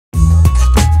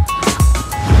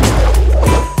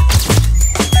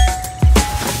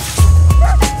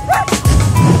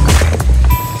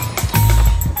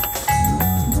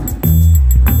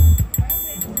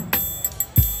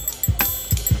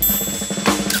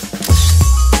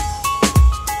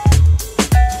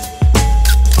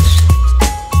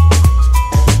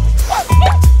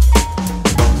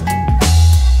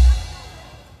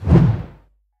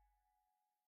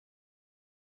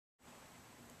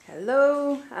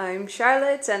I'm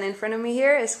Charlotte, and in front of me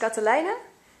here is Kathelyne.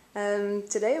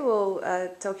 Today we'll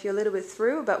talk you a little bit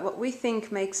through about what we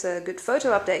think makes a good photo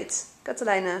update.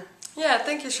 Kathelyne. Yeah,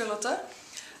 thank you, Charlotte.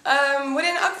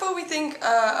 Within Akvo we think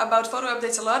about photo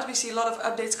updates a lot. We see a lot of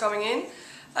updates coming in.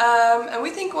 And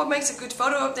we think what makes a good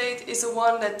photo update is the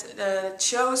one that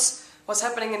shows what's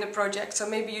happening in the project. So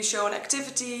maybe you show an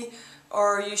activity,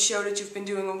 or you show that you've been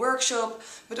doing a workshop,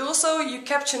 but also you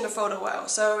caption the photo well.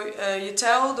 So you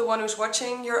tell the one who's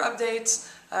watching your updates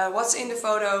what's in the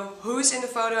photo, who's in the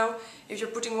photo. If you're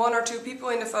putting 1 or 2 people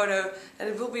in the photo, then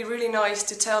it will be really nice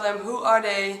to tell them who are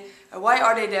they, why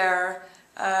are they there.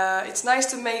 It's nice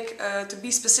to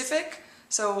be specific.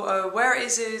 So where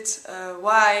is it,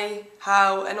 why,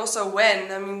 how, and also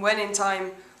when. I mean, when in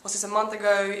time. Was this a month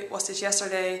ago? Was this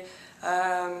yesterday?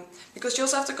 Because you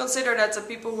also have to consider that the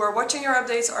people who are watching your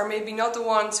updates are maybe not the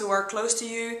ones who are close to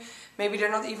you. Maybe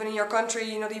they're not even in your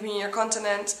country, not even in your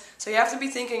continent. So you have to be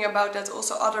thinking about that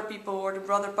also other people or the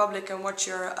broader public can watch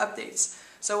your updates.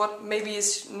 So what maybe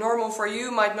is normal for you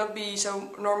might not be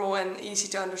so normal and easy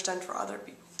to understand for other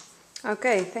people.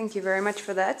 Okay, thank you very much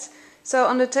for that. So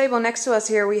on the table next to us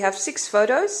here we have 6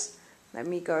 photos. Let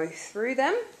me go through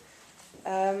them.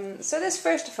 So this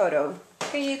first photo,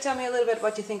 can you tell me a little bit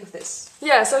what you think of this?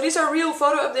 Yeah, so these are real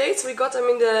photo updates. We got them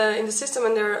in the system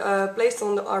and they're placed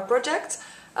on our project.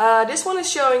 This one is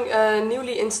showing a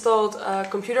newly installed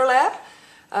computer lab.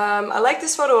 I like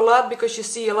this photo a lot because you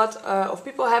see a lot of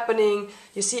people happening,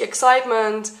 you see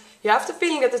excitement, you have the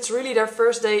feeling that it's really their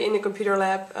first day in the computer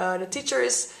lab. The teacher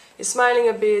is smiling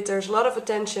a bit, there's a lot of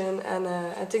attention, and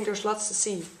I think there's lots to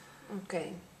see.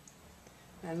 Okay,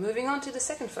 and moving on to the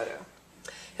second photo.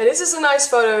 Yeah, this is a nice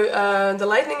photo. The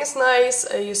lighting is nice,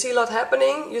 you see a lot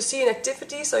happening, you see an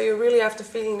activity, so you really have the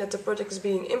feeling that the project is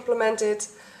being implemented.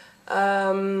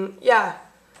 Yeah,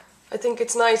 I think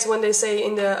it's nice when they say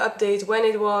in the update when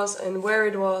it was and where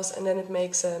it was, and then it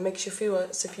makes you feel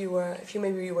as if you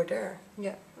maybe you were there.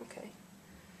 Yeah, okay.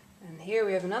 And here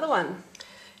we have another one.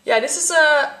 Yeah, this is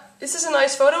a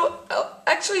nice photo.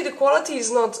 Actually, the quality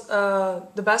is not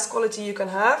the best quality you can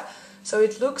have. So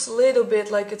it looks a little bit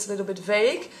like it's a little bit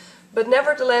vague, but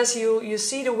nevertheless you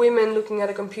see the women looking at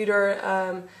a computer.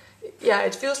 Yeah,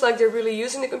 it feels like they're really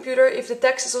using the computer. If the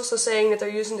text is also saying that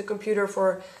they're using the computer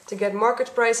to get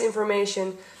market price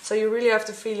information, so you really have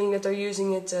the feeling that they're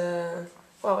using it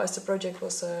well, as the project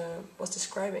was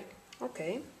describing.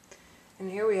 Okay,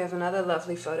 and here we have another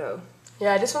lovely photo.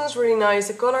 Yeah, this one is really nice.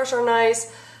 The colors are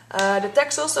nice. The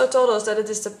text also told us that it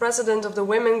is the president of the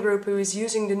women group who is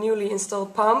using the newly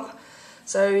installed pump.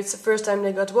 So it's the first time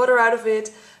they got water out of it.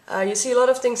 You see a lot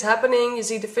of things happening. You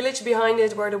see the village behind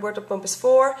it where the water pump is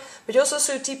for. But you also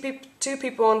see 2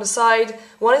 people on the side.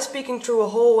 One is peeking through a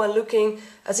hole and looking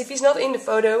as if he's not in the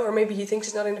photo, or maybe he thinks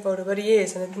he's not in the photo, but he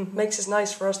is. And it makes it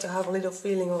nice for us to have a little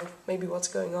feeling of maybe what's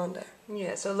going on there.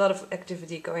 Yeah, so a lot of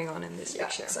activity going on in this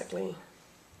picture. Exactly.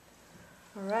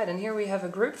 Alright, and here we have a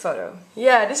group photo.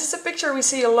 Yeah, this is a picture we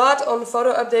see a lot on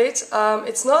photo updates.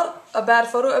 It's not a bad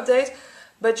photo update,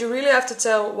 but you really have to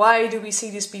tell why do we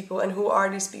see these people and who are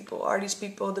these people. Are these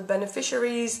people the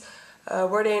beneficiaries?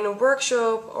 Were they in a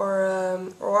workshop? Or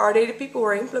are they the people who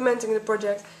are implementing the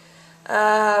project?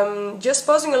 Just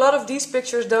posting a lot of these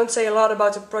pictures don't say a lot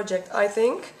about the project, I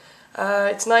think.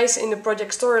 It's nice in the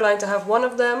project storyline to have one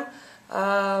of them,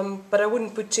 but I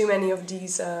wouldn't put too many of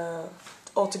these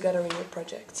all together in your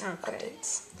project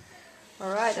updates.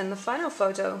 Alright, and the final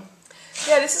photo.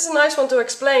 Yeah, this is a nice one to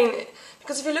explain,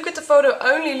 because if you look at the photo,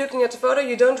 only looking at the photo,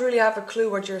 you don't really have a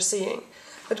clue what you're seeing.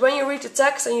 But when you read the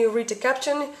text and you read the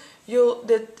caption,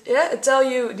 it tell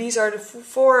you these are the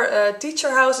 4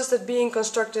 teacher houses that are being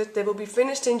constructed. They will be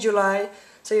finished in July,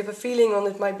 so you have a feeling on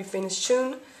it might be finished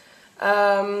soon.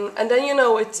 And then you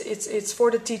know it's for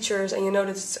the teachers, and you know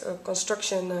that it's a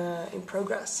construction in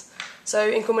progress. So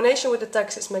in combination with the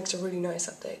text, it makes a really nice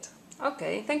update.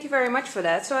 Okay, thank you very much for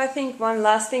that. So I think one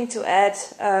last thing to add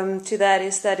to that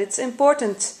is that it's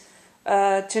important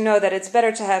to know that it's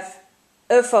better to have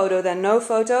a photo than no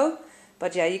photo.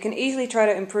 But yeah, you can easily try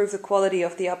to improve the quality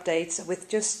of the updates with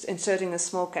just inserting a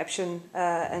small caption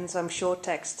and some short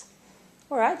text.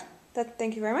 Alright,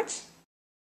 thank you very much.